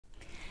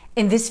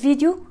In this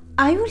video,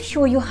 I will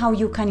show you how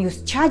you can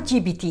use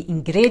ChatGPT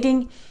in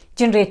grading,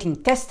 generating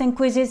tests and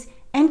quizzes,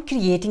 and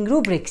creating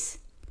rubrics.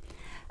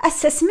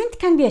 Assessment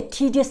can be a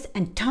tedious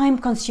and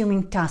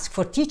time-consuming task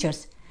for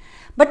teachers,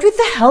 but with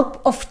the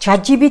help of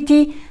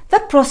ChatGPT,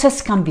 the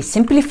process can be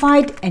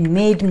simplified and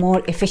made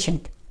more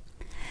efficient.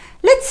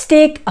 Let's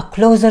take a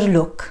closer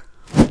look.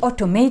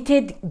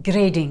 Automated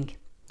grading.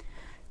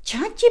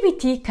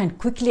 ChatGPT can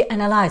quickly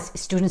analyze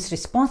students'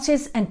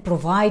 responses and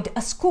provide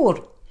a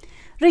score,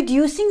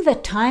 reducing the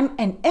time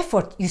and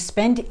effort you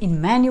spend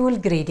in manual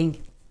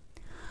grading.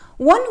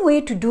 One way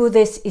to do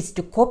this is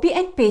to copy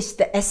and paste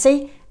the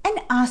essay and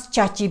ask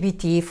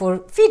ChatGPT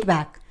for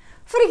feedback.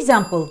 For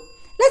example,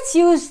 let's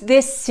use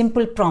this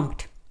simple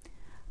prompt.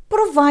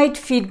 Provide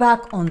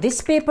feedback on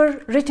this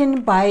paper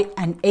written by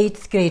an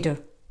 8th grader.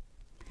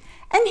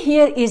 And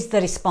here is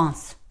the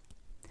response.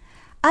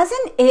 As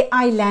an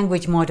AI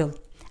language model,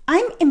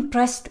 I'm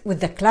impressed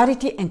with the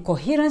clarity and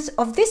coherence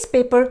of this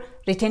paper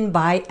written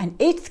by an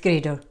 8th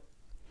grader.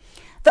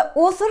 The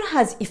author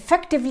has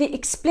effectively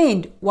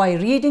explained why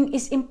reading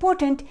is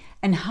important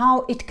and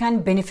how it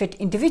can benefit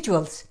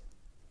individuals.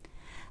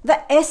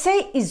 The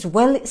essay is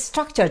well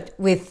structured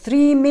with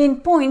 3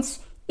 main points,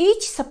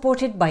 each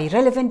supported by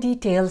relevant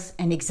details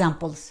and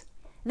examples.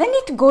 Then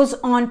it goes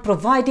on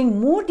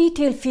providing more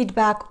detailed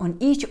feedback on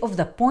each of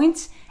the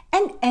points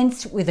and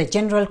ends with a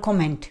general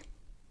comment.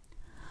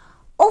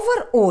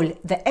 Overall,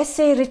 the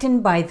essay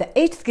written by the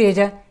 8th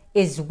grader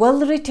is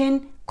well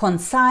written,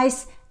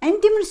 concise, and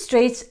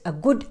demonstrates a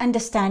good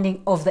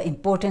understanding of the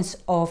importance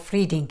of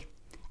reading,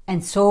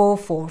 and so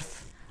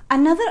forth.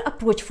 Another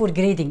approach for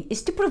grading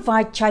is to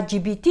provide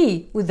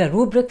ChatGPT with a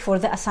rubric for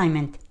the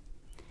assignment.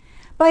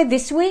 By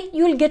this way,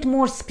 you will get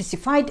more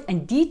specified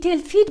and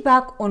detailed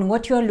feedback on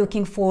what you are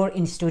looking for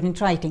in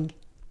student writing.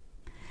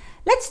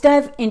 Let's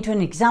dive into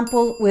an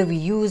example where we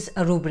use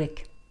a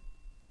rubric.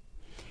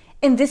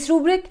 In this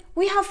rubric,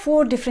 we have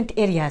 4 different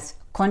areas: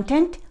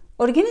 content,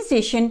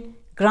 organization,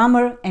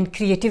 grammar, and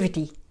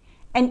creativity,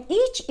 and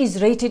each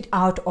is rated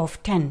out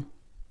of 10.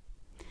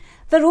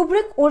 The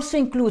rubric also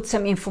includes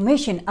some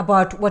information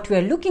about what we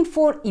are looking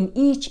for in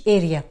each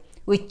area,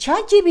 which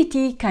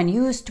ChatGPT can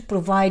use to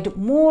provide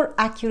more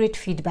accurate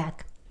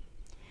feedback.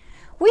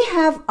 We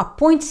have a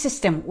point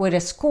system where a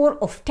score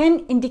of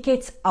 10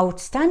 indicates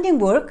outstanding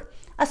work,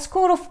 a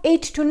score of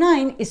 8 to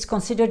 9 is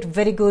considered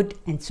very good,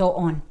 and so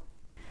on.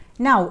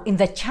 Now, in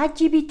the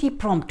ChatGPT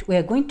prompt, we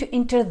are going to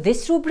enter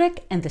this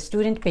rubric and the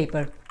student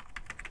paper.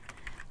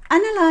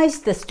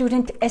 Analyze the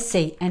student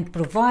essay and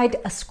provide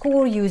a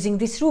score using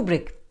this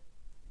rubric.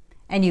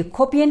 And you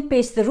copy and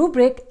paste the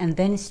rubric and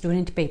then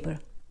student paper.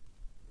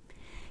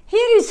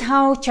 Here is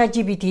how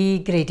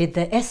ChatGPT graded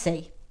the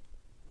essay.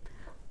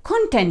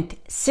 Content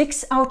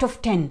 6 out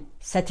of 10,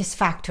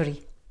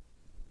 satisfactory.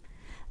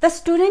 The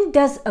student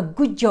does a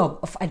good job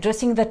of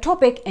addressing the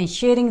topic and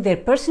sharing their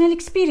personal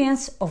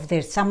experience of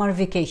their summer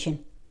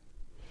vacation.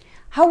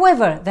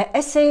 However, the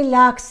essay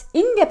lacks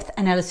in-depth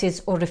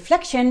analysis or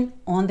reflection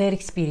on their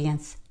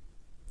experience.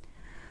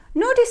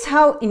 Notice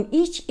how in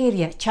each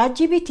area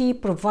ChatGPT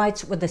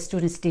provides what the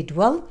students did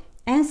well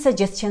and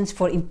suggestions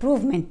for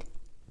improvement.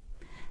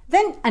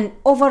 Then an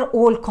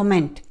overall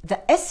comment.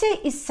 The essay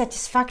is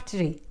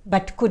satisfactory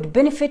but could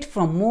benefit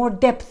from more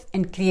depth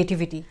and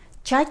creativity.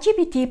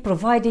 ChatGPT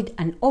provided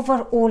an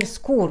overall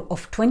score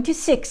of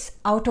 26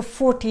 out of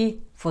 40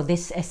 for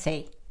this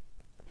essay.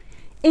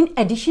 In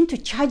addition to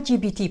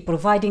ChatGPT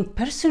providing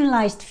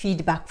personalized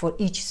feedback for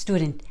each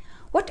student,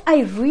 what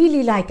I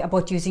really like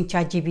about using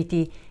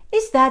ChatGPT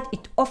is that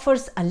it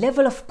offers a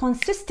level of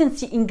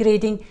consistency in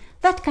grading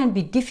that can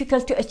be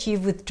difficult to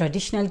achieve with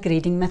traditional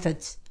grading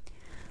methods.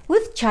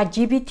 With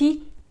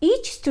ChatGPT,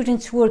 each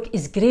student's work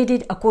is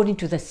graded according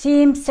to the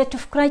same set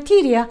of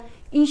criteria,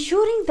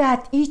 ensuring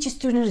that each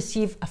student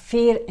receives a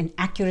fair and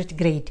accurate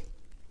grade.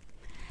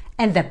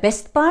 And the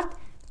best part,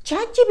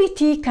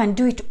 ChatGPT can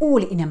do it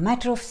all in a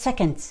matter of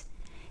seconds.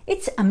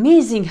 It's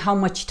amazing how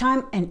much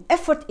time and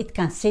effort it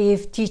can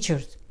save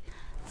teachers.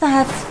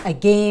 That's a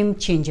game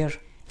changer.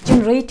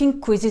 Generating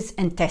quizzes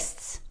and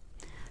tests.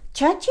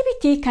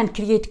 ChatGPT can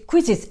create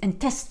quizzes and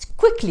tests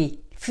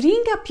quickly,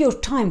 freeing up your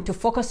time to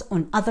focus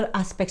on other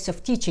aspects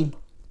of teaching.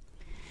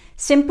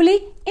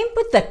 Simply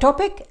input the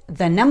topic,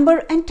 the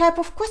number, and type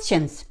of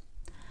questions.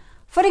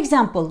 For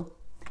example,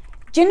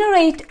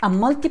 generate a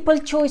multiple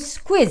choice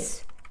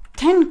quiz,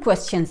 10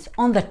 questions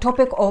on the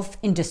topic of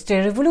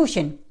Industrial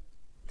Revolution.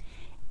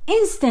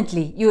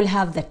 Instantly, you will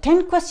have the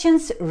 10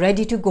 questions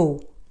ready to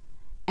go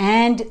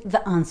and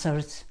the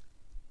answers.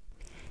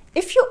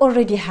 If you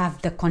already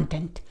have the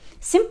content,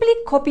 simply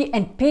copy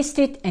and paste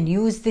it and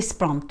use this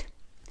prompt.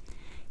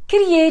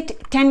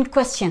 Create 10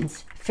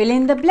 questions, fill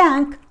in the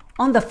blank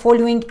on the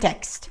following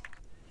text,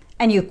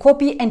 and you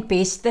copy and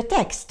paste the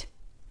text.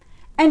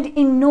 And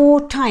in no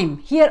time,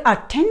 here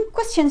are 10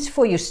 questions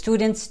for your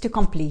students to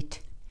complete.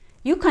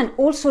 You can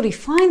also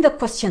refine the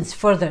questions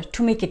further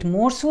to make it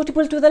more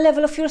suitable to the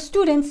level of your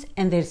students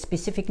and their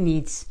specific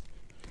needs.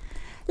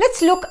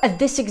 Let's look at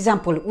this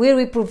example where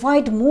we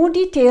provide more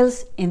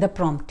details in the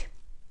prompt.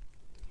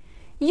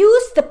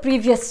 Use Revise the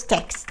previous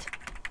text.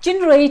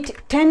 Generate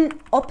 10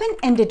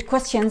 open-ended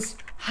questions,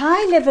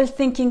 high-level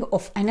thinking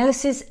of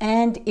analysis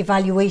and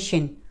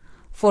evaluation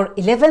for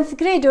 11th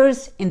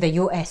graders in the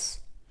US.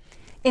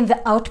 In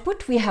the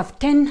output, we have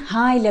 10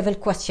 high-level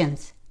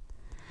questions.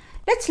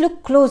 Let's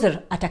look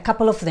closer at a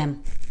couple of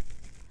them.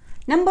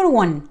 Number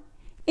 1.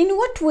 In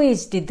what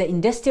ways did the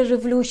Industrial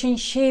Revolution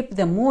shape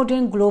the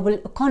modern global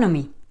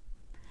economy?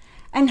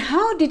 And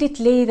how did it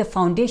lay the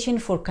foundation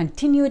for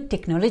continued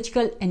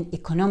technological and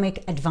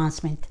economic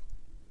advancement?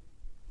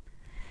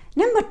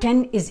 Number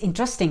 10 is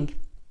interesting.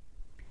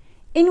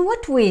 In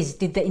what ways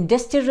did the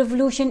Industrial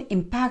Revolution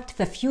impact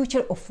the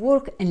future of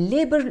work and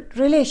labor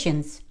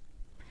relations?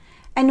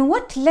 And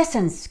what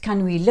lessons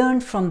can we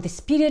learn from this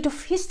period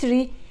of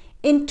history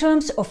in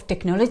terms of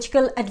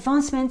technological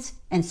advancements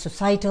and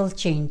societal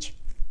change?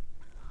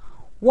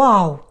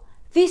 Wow,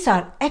 these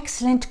are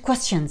excellent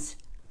questions.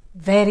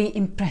 Very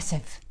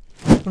impressive.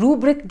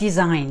 Rubric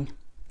design.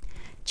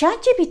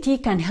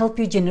 ChatGPT can help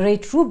you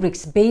generate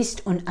rubrics based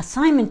on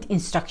assignment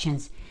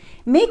instructions,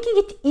 making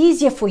it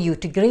easier for you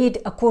to grade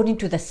according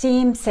to the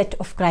same set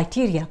of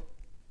criteria.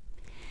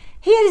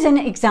 Here is an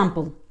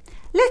example.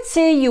 Let's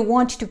say you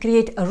want to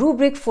create a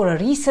rubric for a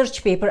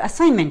research paper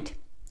assignment.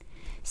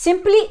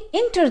 Simply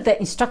enter the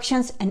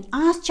instructions and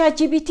ask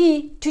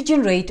ChatGPT to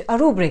generate a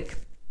rubric.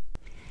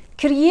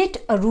 Create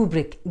a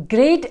rubric,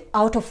 grade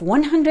out of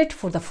 100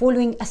 for the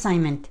following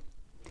assignment.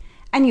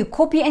 And you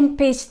copy and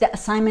paste the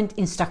assignment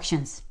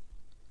instructions.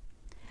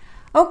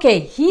 Okay,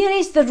 here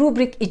is the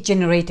rubric it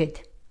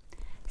generated.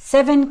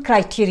 7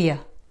 criteria.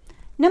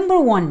 Number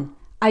 1,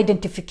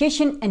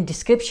 identification and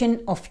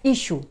description of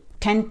issue,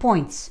 10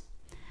 points.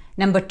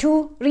 Number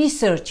 2,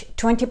 research,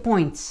 20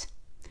 points.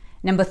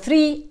 Number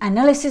 3,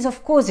 analysis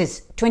of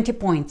causes, 20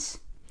 points.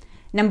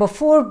 Number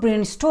 4,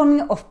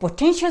 brainstorming of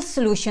potential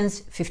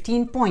solutions,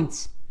 15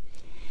 points.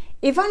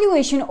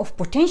 Evaluation of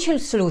potential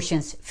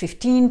solutions,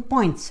 15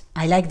 points.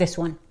 I like this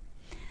one.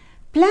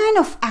 Plan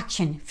of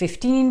action,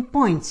 15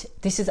 points.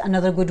 This is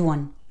another good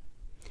one.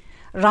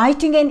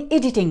 Writing and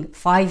editing,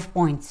 5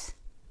 points.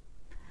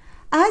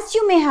 As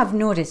you may have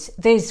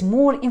noticed, there is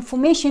more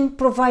information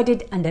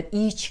provided under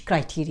each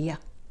criteria.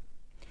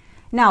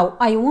 Now,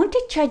 I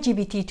wanted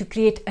ChatGPT to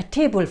create a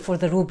table for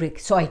the rubric,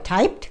 so I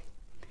typed,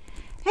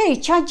 "Hey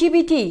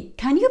ChatGPT,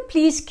 can you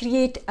please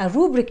create a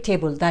rubric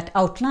table that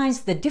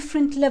outlines the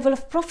different level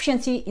of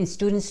proficiency in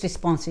students'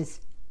 responses?"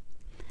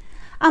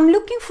 I'm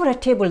looking for a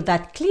table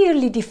that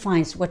clearly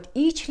defines what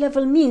each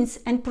level means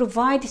and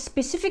provides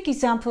specific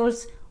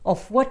examples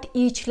of what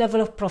each level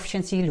of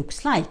proficiency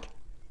looks like.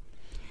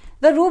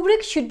 The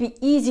rubric should be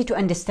easy to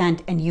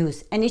understand and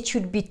use, and it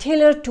should be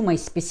tailored to my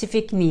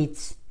specific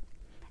needs.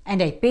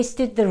 And I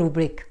pasted the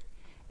rubric.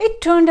 It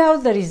turned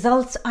out the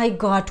results I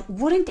got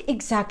weren't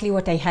exactly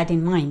what I had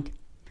in mind.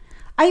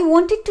 I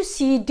wanted to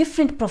see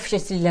different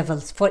proficiency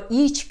levels for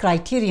each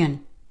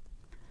criterion.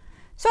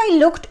 So I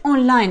looked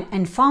online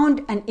and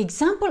found an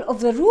example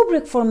of the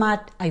rubric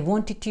format I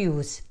wanted to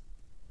use.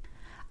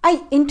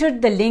 I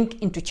entered the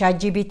link into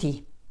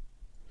ChatGPT.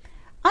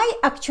 I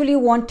actually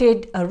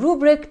wanted a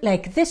rubric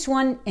like this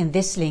one in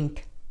this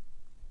link.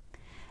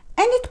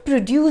 And it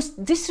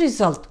produced this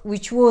result,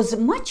 which was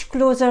much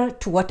closer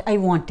to what I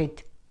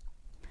wanted.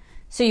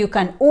 So you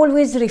can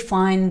always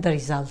refine the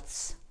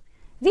results.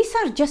 These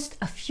are just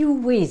a few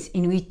ways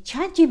in which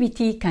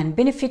ChatGPT can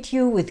benefit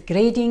you with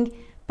grading,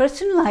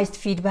 personalized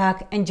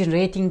feedback, and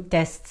generating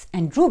tests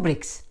and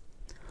rubrics.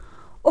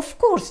 Of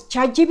course,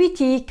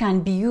 ChatGPT can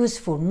be used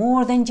for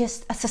more than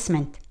just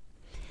assessment.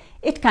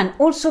 It can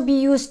also be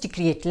used to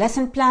create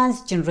lesson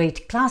plans,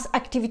 generate class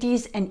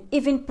activities, and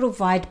even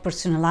provide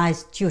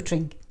personalized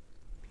tutoring.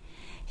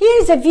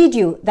 Here is a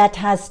video that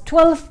has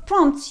 12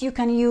 prompts you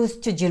can use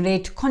to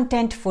generate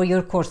content for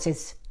your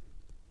courses.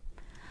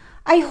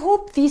 I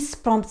hope these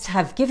prompts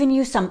have given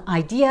you some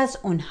ideas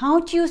on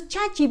how to use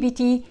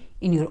ChatGPT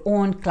in your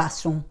own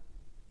classroom.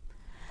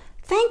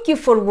 Thank you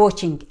for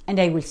watching, and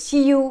I will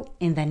see you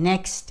in the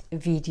next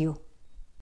video.